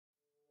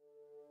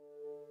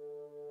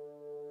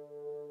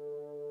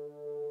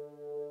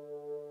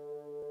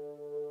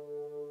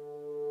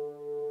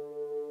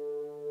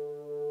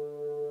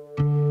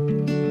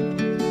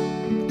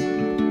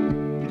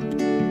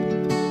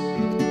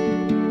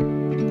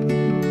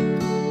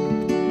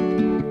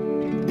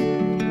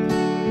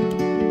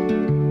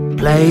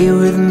Play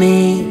with me,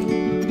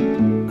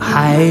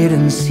 hide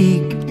and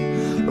seek,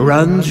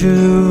 run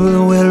through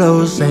the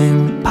willows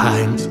and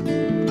pines.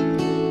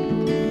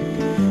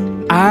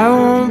 I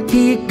won't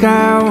peek,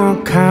 I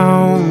won't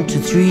count to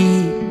 3,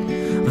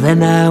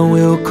 then I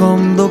will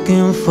come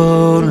looking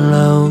for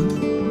love.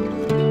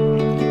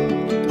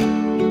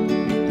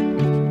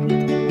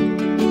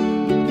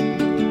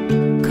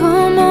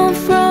 Come on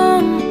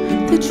from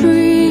the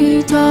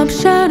treetop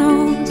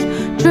shadows,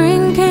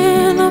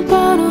 drinking a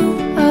bottle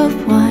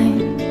of wine.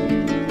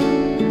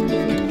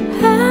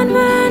 And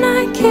when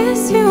I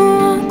kiss you,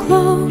 I'll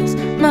close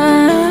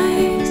my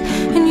eyes,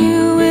 and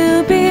you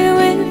will be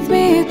with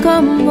me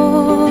come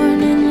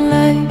morning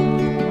light.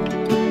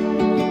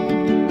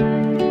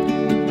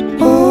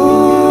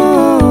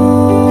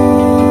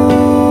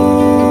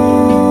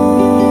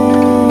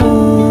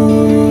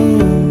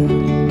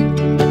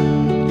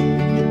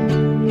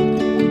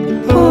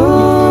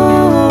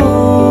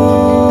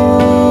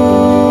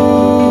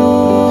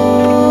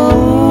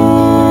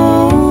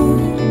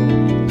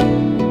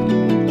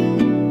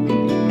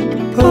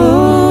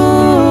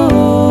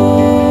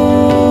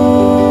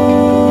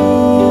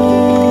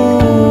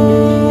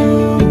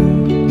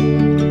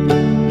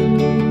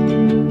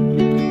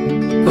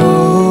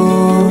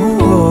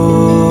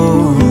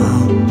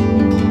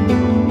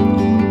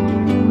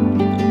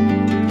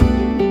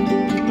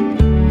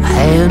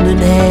 Hand in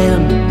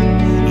hand,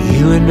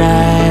 you and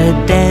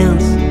I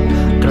dance,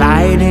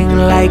 gliding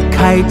like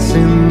kites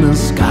in the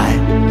sky.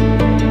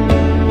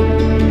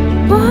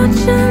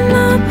 Watching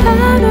the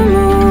pattern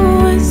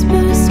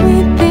whisper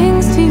sweet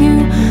things to you.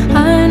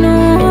 I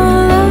know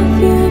I'll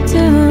love you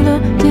till the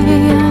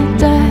day I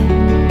die.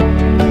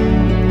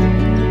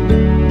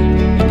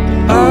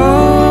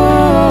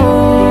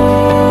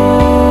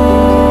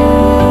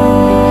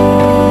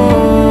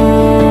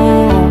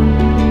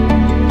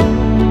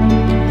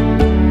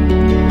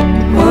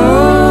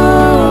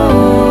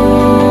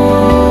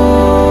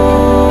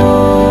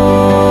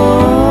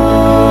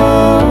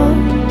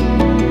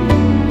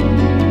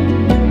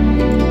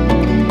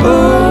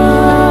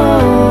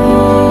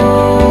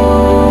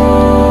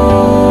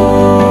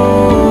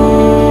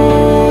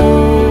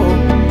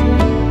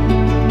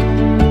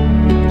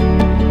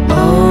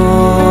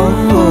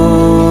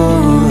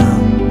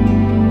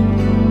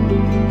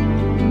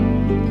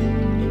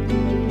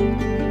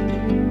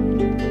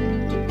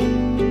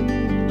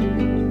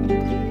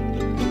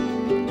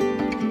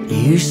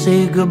 You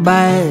say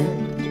goodbye,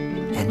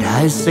 and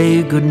I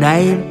say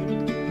goodnight.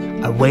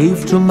 I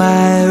wave to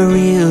my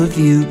rear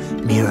view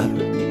mirror.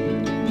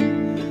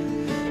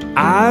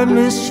 I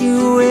miss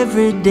you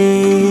every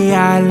day,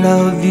 I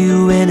love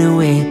you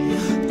anyway.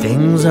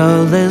 Things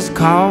are less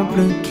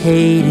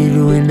complicated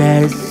when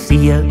I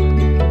see you.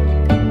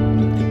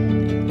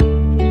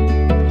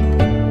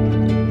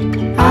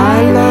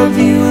 I love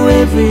you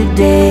every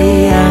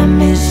day, I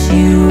miss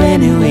you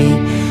anyway.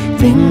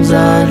 Things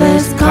are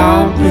less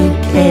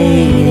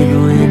complicated